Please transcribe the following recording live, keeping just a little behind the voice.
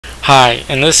Hi,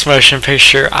 in this motion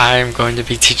picture I'm going to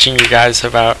be teaching you guys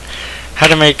about how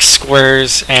to make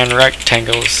squares and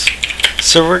rectangles.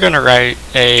 So we're going to write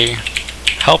a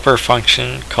helper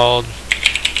function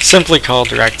simply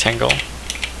called rectangle.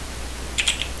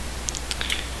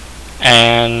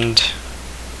 And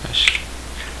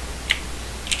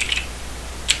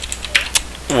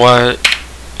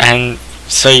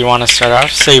so you want to start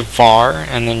off, say var,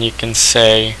 and then you can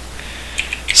say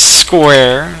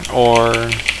square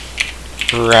or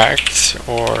rect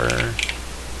or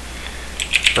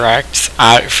rect.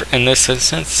 In this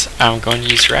instance, I'm going to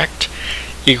use rect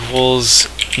equals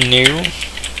new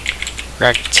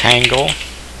rectangle,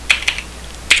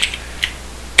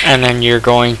 and then you're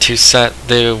going to set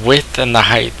the width and the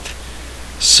height.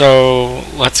 So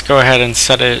let's go ahead and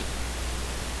set it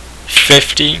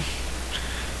 50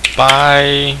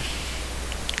 by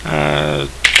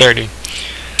 30,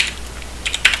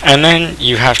 and then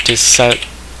you have to set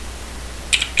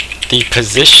the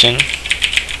position.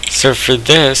 So for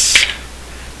this,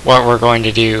 what we're going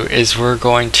to do is we're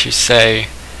going to say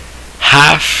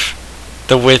half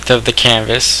the width of the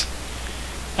canvas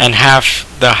and half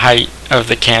the height of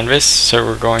the canvas. So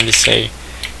we're going to say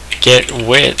get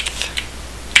width,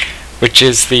 which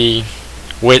is the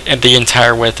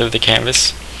entire width of the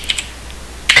canvas,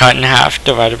 cut in half,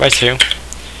 divided by 2.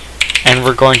 And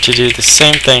we're going to do the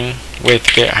same thing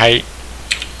with get height.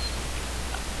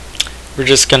 We're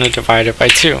just going to divide it by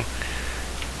 2.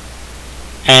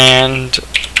 And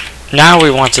now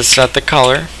we want to set the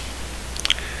color.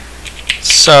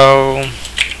 So,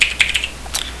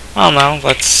 well, no,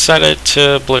 let's set it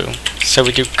to blue. So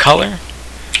we do color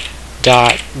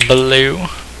dot blue,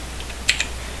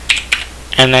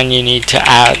 and then you need to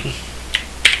add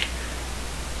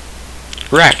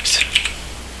rect,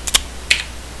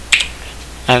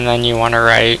 and then you want to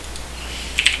write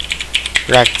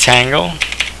rectangle.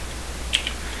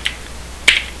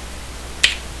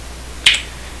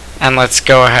 And let's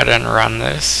go ahead and run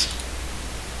this.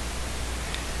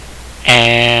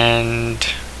 And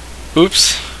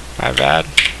oops, my bad.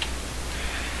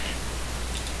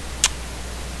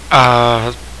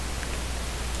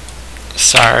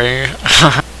 Sorry.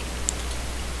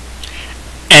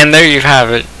 And there you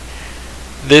have it.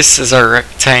 This is a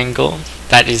rectangle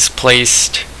that is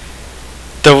placed.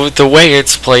 The way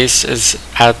it's placed is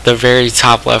at the very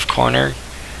top left corner.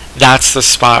 That's the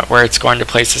spot where it's going to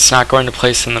place. It's not going to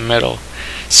place in the middle.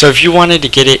 So if you wanted to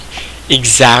get it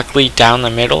exactly down the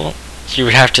middle, you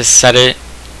would have to set it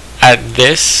at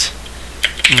this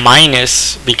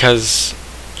minus, because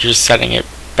you're setting it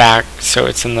back so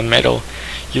it's in the middle.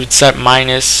 You would set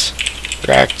minus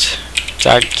rect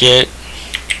dot get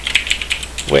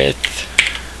width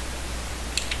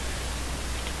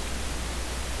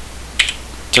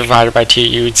divided by 2.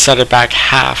 You would set it back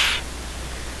half.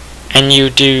 And you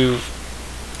do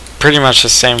pretty much the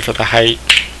same for the height.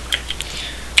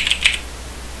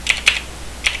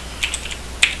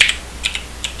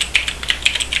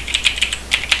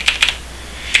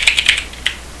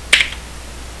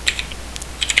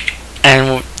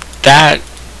 And that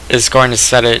is going to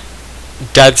set it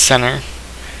dead center.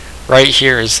 Right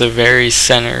here is the very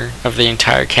center of the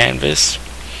entire canvas.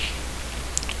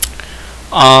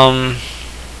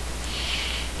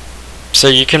 So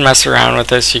you can mess around with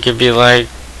this. You could be like,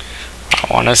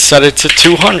 I want to set it to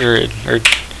 200,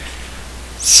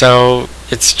 so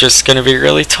it's just going to be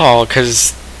really tall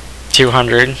because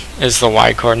 200 is the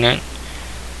y coordinate.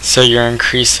 So you're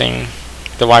increasing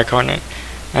the y coordinate,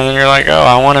 and then you're like, oh,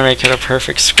 I want to make it a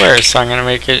perfect square, so I'm going to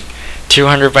make it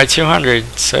 200 by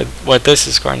 200. So what this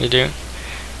is going to do,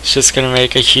 it's just going to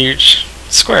make a huge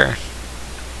square.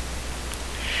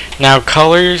 Now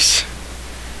colors,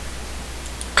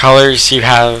 you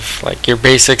have like your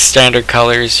basic standard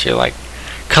colors. You're like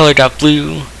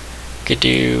color.blue, you could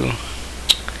do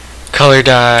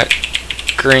color.green,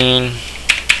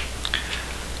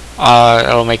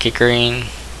 it'll make it green.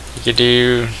 You could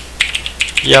do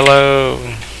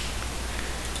yellow,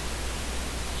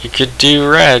 you could do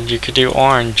red, you could do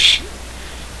orange,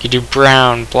 you could do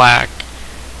brown, black,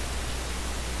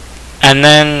 and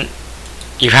then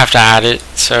you have to add it.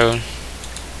 So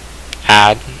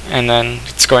add, and then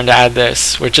it's going to add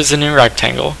this, which is a new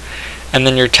rectangle, and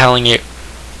then you're telling it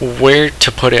where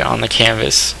to put it on the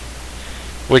canvas,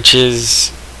 which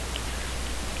is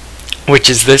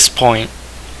this point.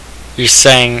 You're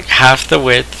saying half the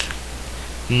width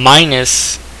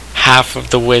minus half of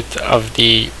the width of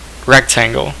the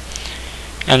rectangle,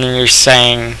 and then you're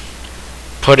saying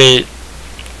put it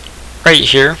right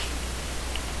here,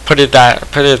 put it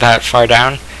that far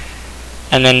down,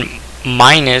 and then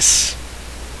minus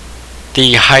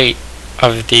the height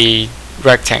of the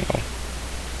rectangle.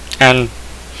 And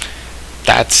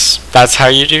that's how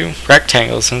you do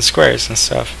rectangles and squares and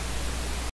stuff.